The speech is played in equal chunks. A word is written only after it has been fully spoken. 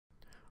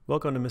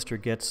Welcome to Mr.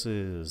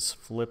 Goetz's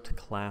Flipped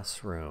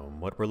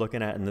Classroom. What we're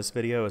looking at in this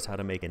video is how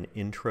to make an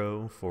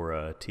intro for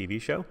a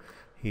TV show.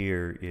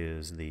 Here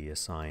is the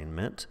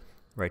assignment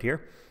right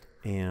here.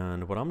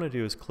 And what I'm going to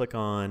do is click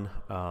on,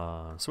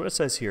 so what it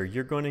says here,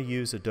 you're going to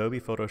use Adobe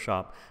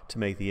Photoshop to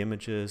make the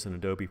images and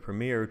Adobe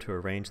Premiere to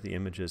arrange the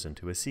images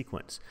into a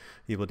sequence.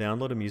 You will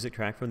download a music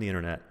track from the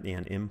internet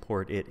and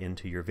import it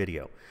into your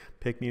video.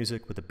 Pick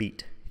music with a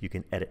beat you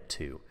can edit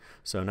to.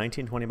 So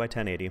 1920 by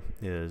 1080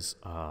 is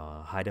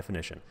high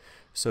definition.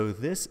 So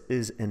this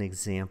is an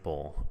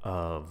example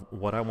of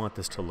what I want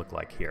this to look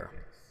like here.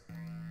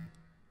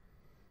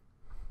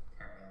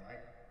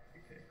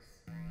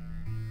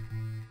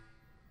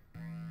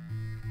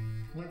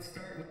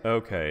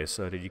 Okay,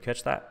 so did you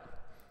catch that?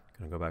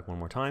 Gonna go back one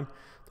more time.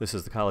 This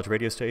is the college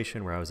radio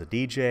station where I was a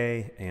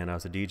DJ, and I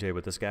was a DJ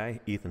with this guy,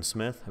 Ethan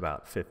Smith,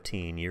 about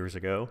 15 years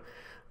ago.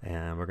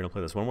 And we're gonna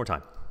play this one more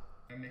time.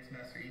 I'm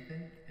Mixmaster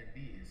Ethan, and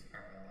these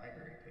are my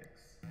library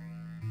picks.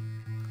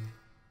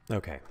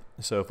 Okay,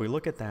 so if we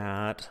look at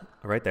that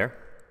right there,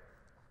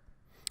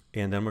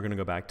 and then we're gonna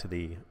go back to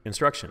the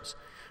instructions.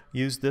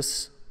 Use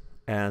this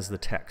as the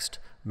text.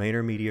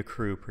 Manor Media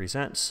Crew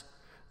presents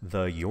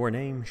the Your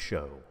Name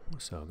Show.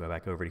 So go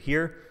back over to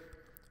here.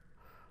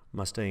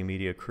 Mustang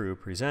Media Crew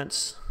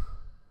presents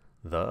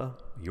the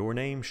Your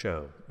Name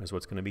Show is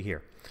what's going to be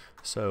here.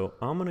 So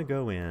I'm going to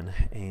go in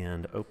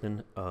and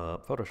open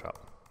up Photoshop.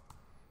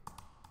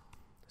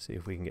 See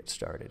if we can get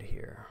started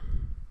here.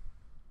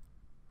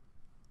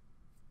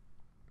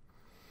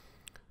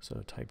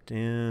 So typed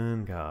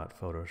in, got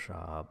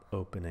Photoshop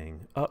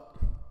opening up.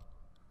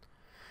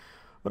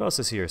 What else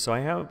is here? So I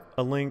have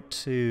a link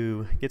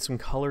to get some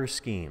color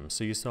schemes.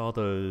 So you saw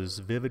those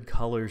vivid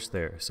colors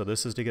there. So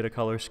this is to get a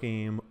color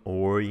scheme,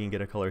 or you can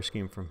get a color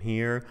scheme from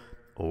here,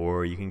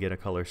 or you can get a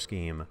color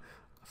scheme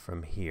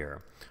from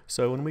here.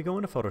 So when we go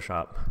into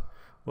Photoshop,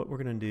 what we're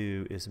going to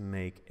do is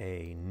make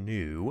a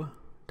new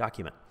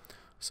document.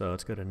 So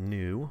let's go to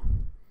New.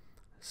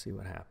 See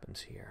what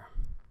happens here.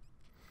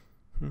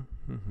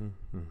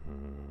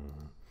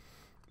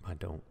 I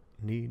don't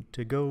need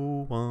to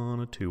go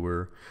on a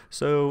tour.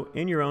 So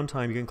in your own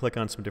time, you can click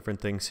on some different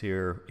things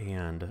here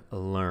and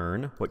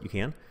learn what you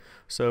can.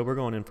 So we're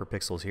going in for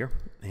pixels here.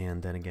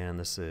 And then again,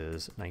 this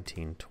is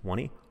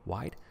 1920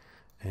 wide.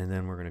 And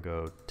then we're going to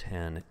go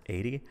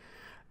 1080.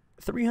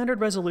 300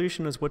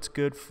 resolution is what's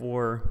good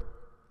for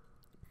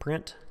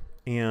print.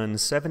 And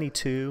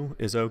 72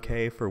 is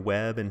okay for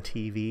web and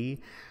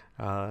TV.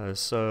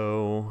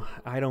 So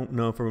I don't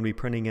know if we're going to be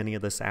printing any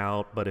of this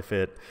out, but if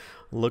it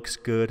looks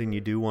good and you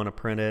do want to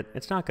print it,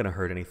 it's not going to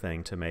hurt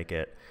anything to make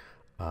it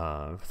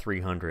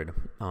 300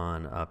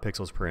 on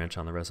pixels per inch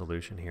on the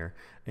resolution here.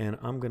 And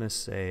I'm going to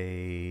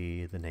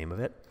say the name of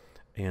it.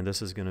 And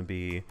this is going to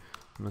be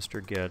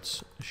Mr.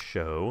 Goetz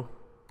Show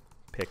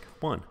Pick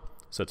 1.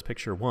 So it's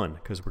picture 1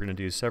 because we're going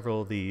to do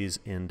several of these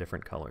in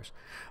different colors.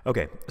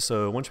 Okay,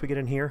 so once we get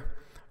in here,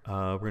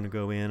 we're going to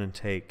go in and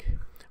take,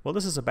 well,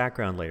 this is a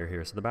background layer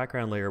here. So the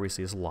background layer we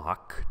see is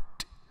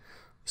locked.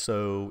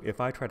 So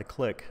if I try to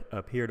click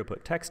up here to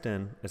put text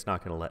in, it's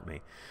not going to let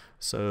me.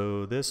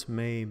 So this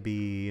may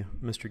be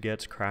Mr.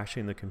 Goetz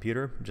crashing the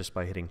computer just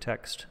by hitting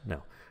text.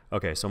 No.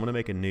 Okay, so I'm going to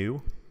make a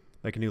new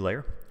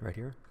layer right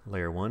here,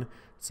 layer 1.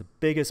 It's the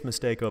biggest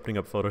mistake opening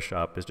up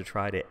Photoshop is to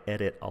try to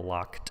edit a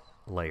locked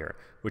layer,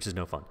 which is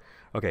no fun.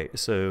 Okay,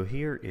 so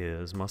here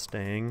is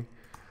Mustang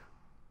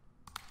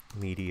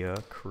Media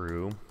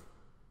Crew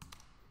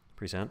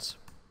presents.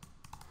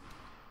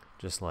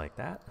 Just like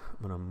that.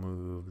 I'm going to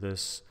move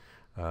this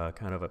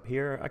kind of up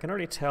here. I can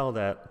already tell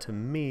that to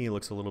me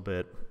looks a little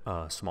bit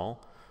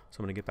small. So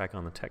I'm going to get back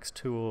on the text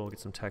tool, get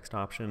some text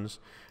options,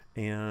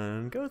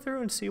 and go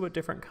through and see what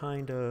different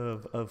kind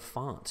of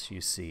fonts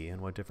you see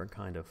and what different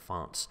kind of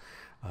fonts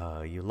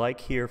you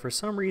like here. For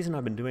some reason,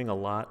 I've been doing a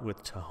lot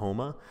with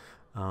Tahoma.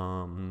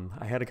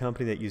 I had a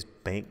company that used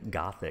Bank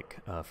Gothic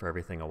for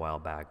everything a while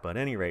back, but at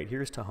any rate,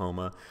 here's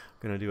Tahoma. I'm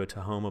going to do a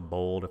Tahoma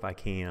bold if I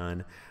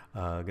can.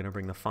 Going to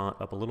bring the font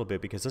up a little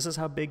bit because this is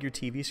how big your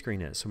TV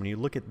screen is. So when you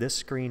look at this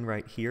screen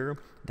right here,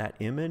 that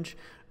image,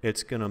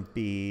 it's going to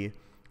be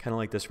kind of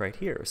like this right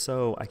here.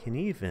 So I can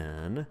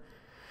even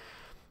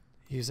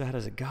use that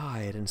as a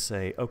guide and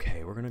say,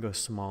 okay, we're going to go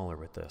smaller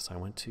with this. I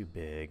went too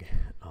big.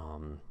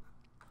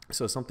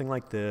 So something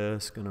like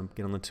this, gonna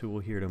get on the tool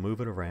here to move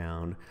it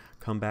around,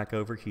 come back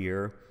over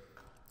here.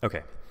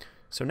 Okay,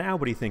 so now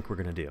what do you think we're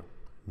gonna do?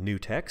 New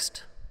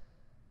text,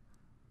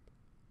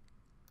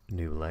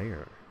 new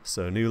layer.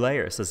 So new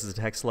layer, so this is a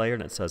text layer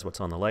and it says what's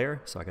on the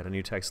layer. So I got a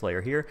new text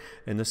layer here,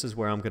 and this is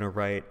where I'm gonna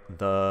write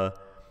the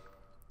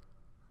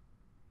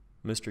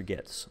Mr.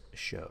 Goetz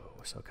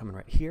Show. So coming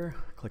right here,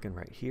 clicking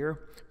right here,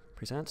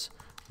 presents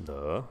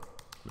the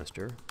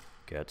Mr.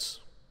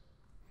 Goetz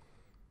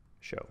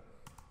Show.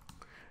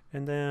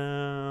 And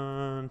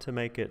then to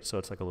make it so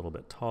it's like a little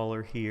bit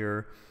taller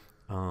here,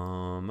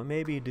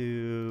 maybe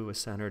do a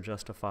center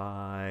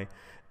justify,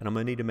 and I'm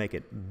going to need to make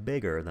it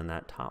bigger than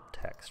that top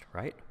text,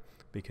 right?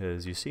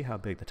 because you see how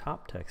big the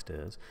top text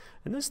is.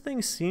 And this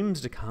thing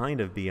seems to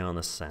kind of be on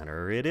the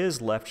center. It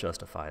is left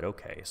justified.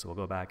 Okay, so we'll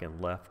go back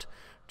and left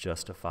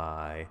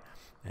justify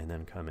and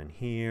then come in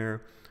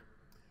here.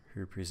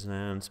 Who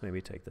presents,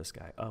 maybe take this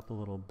guy up a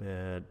little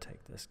bit,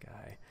 take this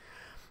guy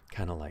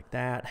kind of like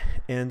that.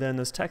 And then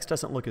this text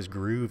doesn't look as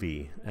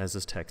groovy as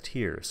this text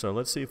here. So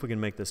let's see if we can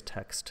make this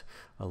text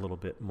a little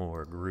bit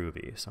more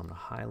groovy. So I'm going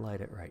to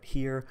highlight it right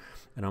here,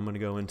 and I'm going to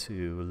go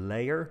into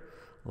layer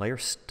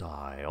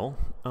style.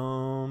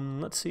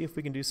 Let's see if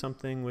we can do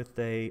something with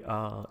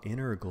a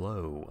inner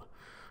glow.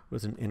 What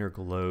does an inner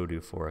glow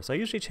do for us? I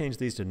usually change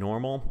these to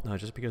normal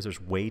just because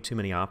there's way too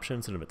many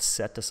options, and if it's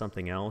set to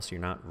something else, you're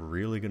not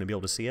really going to be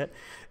able to see it.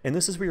 And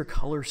this is where your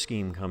color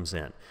scheme comes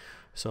in.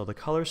 So the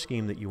color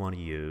scheme that you want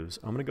to use,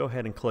 I'm going to go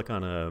ahead and click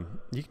on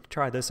you can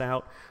try this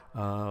out,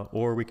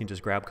 or we can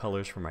just grab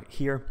colors from right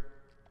here.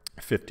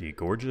 50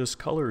 gorgeous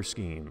color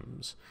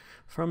schemes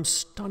from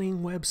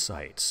stunning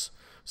websites.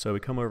 So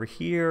we come over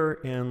here,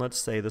 and let's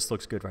say this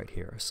looks good right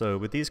here. So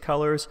with these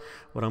colors,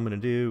 what I'm going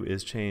to do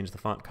is change the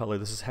font color.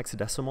 This is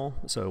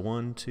hexadecimal, so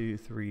 1, 2,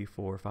 3,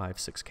 4, 5,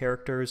 6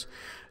 characters.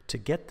 To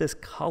get this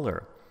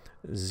color,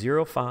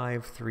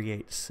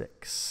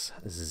 05386,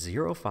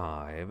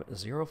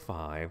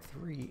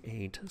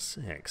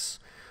 0505386,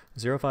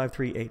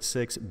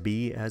 05386,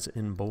 B as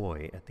in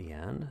boy at the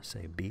end,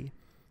 say B,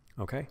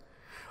 okay.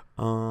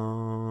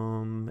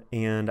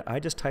 And I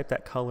just type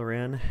that color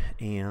in,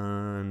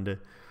 and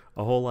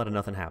a whole lot of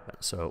nothing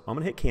happens. So I'm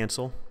going to hit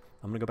cancel.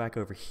 I'm going to go back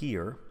over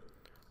here.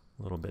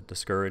 A little bit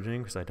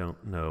discouraging because I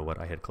don't know what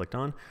I had clicked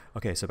on.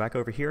 Okay, so back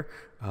over here.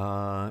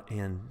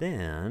 And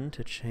then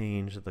to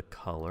change the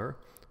color,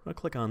 I'm going to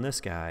click on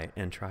this guy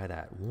and try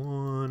that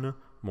one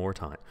more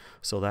time.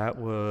 So that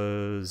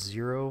was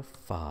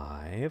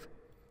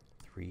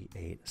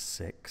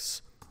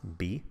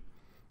 05386B.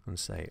 And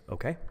say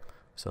OK.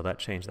 So that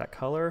changed that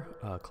color.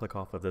 Click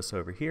off of this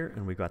over here,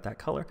 and we got that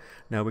color.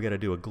 Now we got to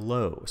do a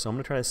glow. So I'm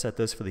going to try to set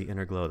this for the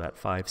inner glow, that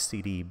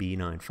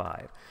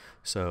 5CDB95.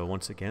 So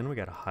once again, we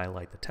got to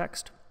highlight the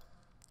text.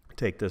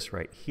 Take this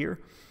right here,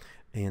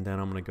 and then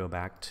I'm going to go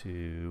back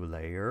to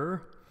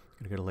layer. I'm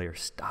going to go to layer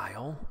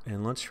style,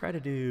 and let's try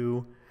to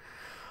do.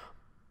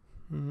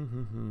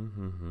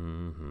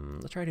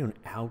 Let's try to do an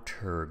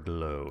outer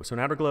glow. So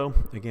an outer glow,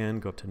 again,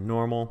 go up to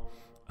normal.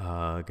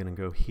 Going to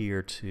go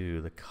here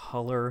to the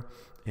color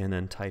and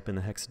then type in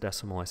the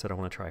hexadecimal. I said I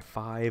want to try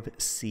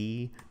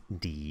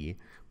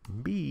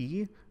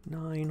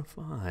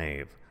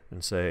 5CDB95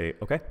 and say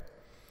OK.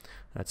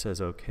 That says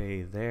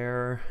OK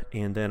there.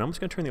 And then I'm just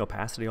going to turn the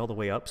opacity all the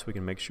way up so we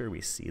can make sure we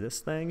see this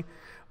thing.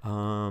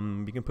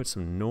 You can put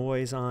some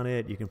noise on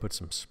it. You can put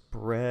some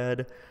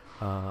spread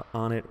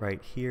on it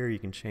right here. You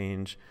can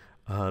change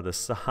the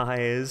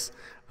size.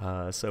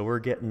 So we're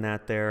getting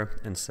that there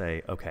and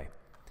say OK.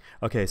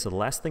 Okay, so the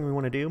last thing we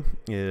want to do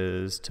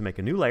is to make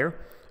a new layer.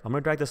 I'm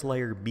going to drag this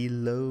layer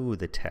below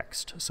the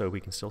text so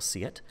we can still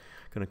see it.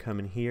 I'm going to come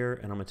in here,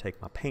 and I'm going to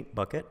take my paint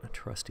bucket, a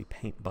trusty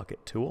paint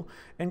bucket tool,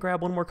 and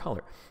grab one more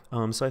color.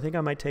 So I think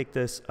I might take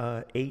this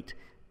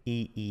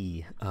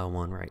 8EE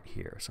one right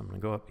here. So I'm going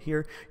to go up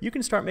here. You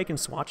can start making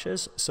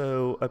swatches.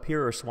 So up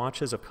here are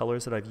swatches of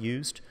colors that I've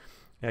used.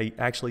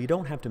 Actually, you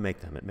don't have to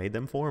make them. It made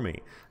them for me.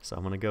 So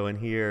I'm going to go in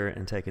here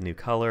and take a new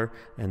color.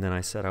 And then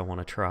I said I want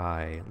to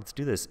try, let's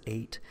do this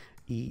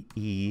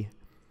 8EE4AF.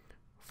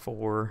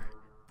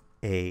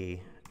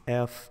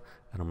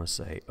 And I'm going to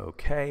say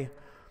OK.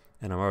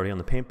 And I'm already on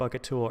the paint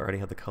bucket tool. I already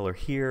have the color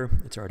here.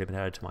 It's already been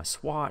added to my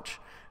swatch.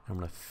 I'm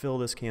going to fill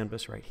this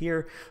canvas right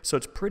here. So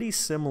it's pretty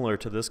similar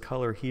to this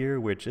color here,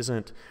 which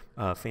isn't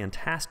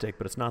fantastic,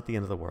 but it's not the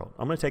end of the world.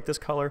 I'm going to take this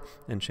color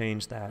and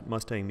change that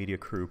Manor Media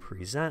Crew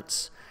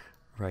Presents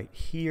right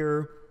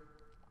here,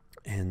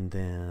 and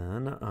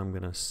then I'm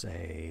going to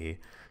say,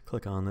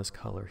 click on this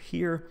color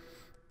here,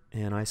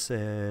 and I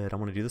said I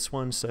want to do this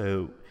one,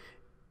 so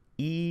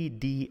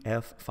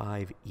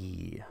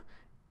EDF5E,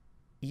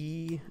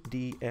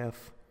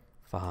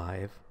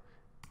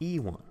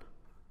 EDF5E1,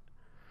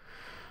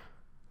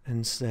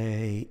 and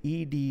say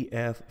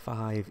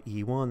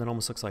EDF5E1. That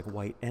almost looks like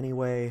white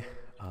anyway,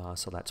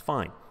 so that's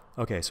fine.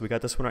 Okay, so we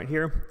got this one right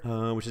here,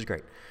 which is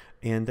great.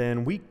 And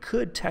then we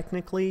could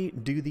technically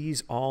do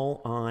these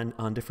all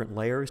on different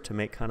layers to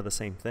make kind of the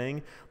same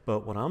thing.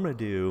 But what I'm going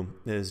to do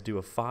is do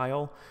a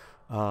file,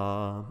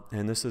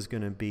 and this is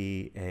going to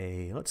be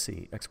a, let's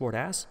see, export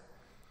as.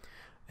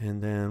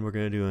 And then we're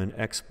going to do an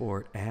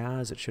export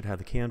as. It should have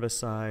the canvas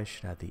size,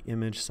 should have the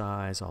image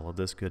size, all of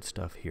this good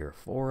stuff here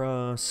for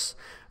us.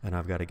 And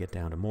I've got to get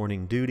down to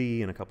morning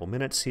duty in a couple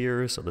minutes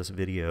here, so this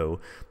video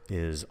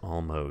is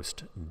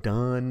almost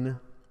done.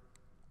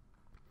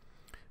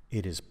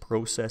 It is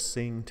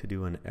processing to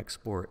do an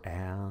export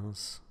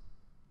as.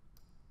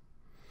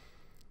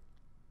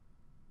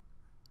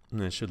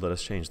 And it should let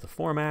us change the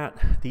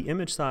format. The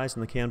image size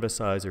and the canvas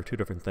size are two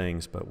different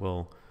things, but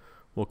we'll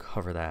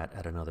cover that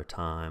at another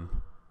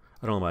time.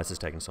 I don't know why this is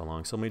taking so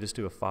long. So let me just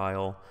do a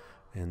file,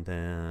 and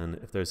then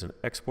if there's an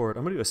export,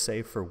 I'm going to do a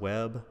save for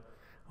web.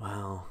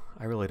 Well,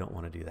 I really don't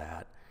want to do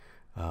that.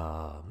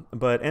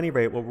 But at any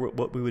rate,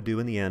 what we would do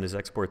in the end is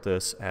export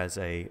this as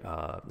a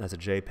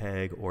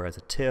JPEG or as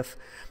a TIFF,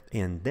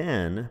 and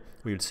then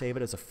we would save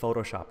it as a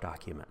Photoshop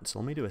document. So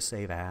let me do a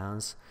save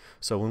as.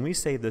 So when we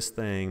save this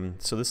thing,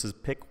 so this is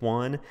pick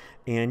one,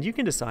 and you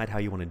can decide how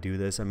you want to do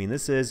this. I mean,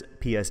 this is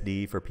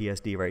PSD for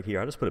PSD right here.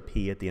 I'll just put a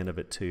P at the end of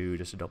it too,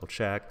 just to double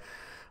check,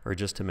 or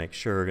just to make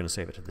sure. We're going to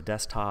save it to the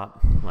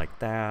desktop like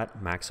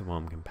that.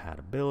 Maximum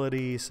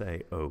compatibility,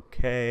 say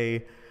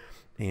OK.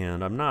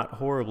 And I'm not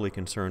horribly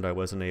concerned I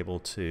wasn't able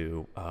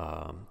to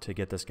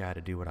get this guy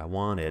to do what I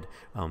wanted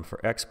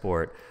for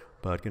export,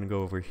 but going to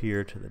go over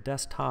here to the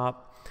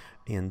desktop,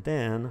 and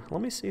then let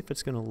me see if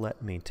it's going to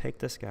let me take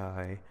this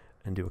guy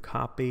and do a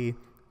copy,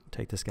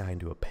 take this guy and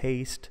do a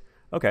paste.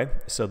 Okay,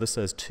 so this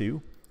says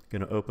 2.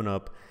 Going to open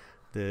up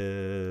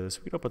this,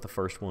 we can open up the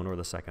first one or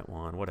the second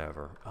one,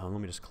 whatever. Let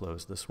me just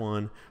close this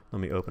one. Let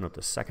me open up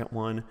the second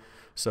one.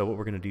 So what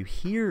we're going to do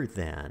here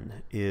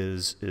then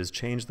is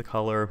change the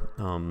color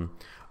on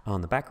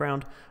the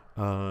background.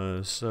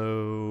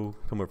 So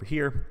come over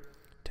here,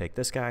 take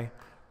this guy,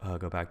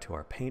 go back to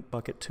our paint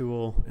bucket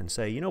tool and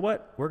say, you know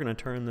what, we're going to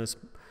turn this,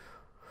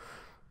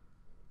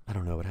 I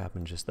don't know what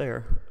happened just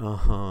there,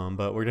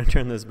 but we're going to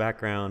turn this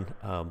background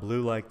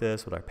blue like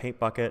this with our paint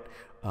bucket.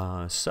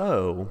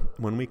 So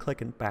when we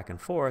click back and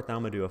forth, now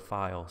I'm going to do a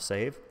file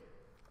save.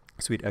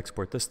 So we'd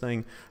export this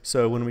thing.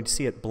 So when we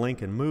see it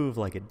blink and move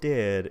like it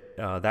did,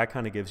 that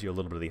kind of gives you a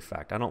little bit of the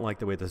effect. I don't like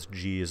the way this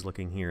G is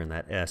looking here in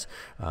that S,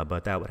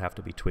 but that would have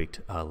to be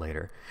tweaked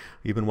later.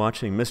 You've been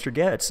watching Mr.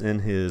 Goetz in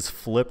his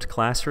flipped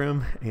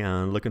classroom,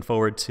 and looking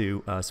forward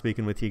to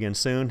speaking with you again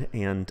soon.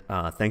 And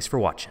thanks for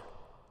watching.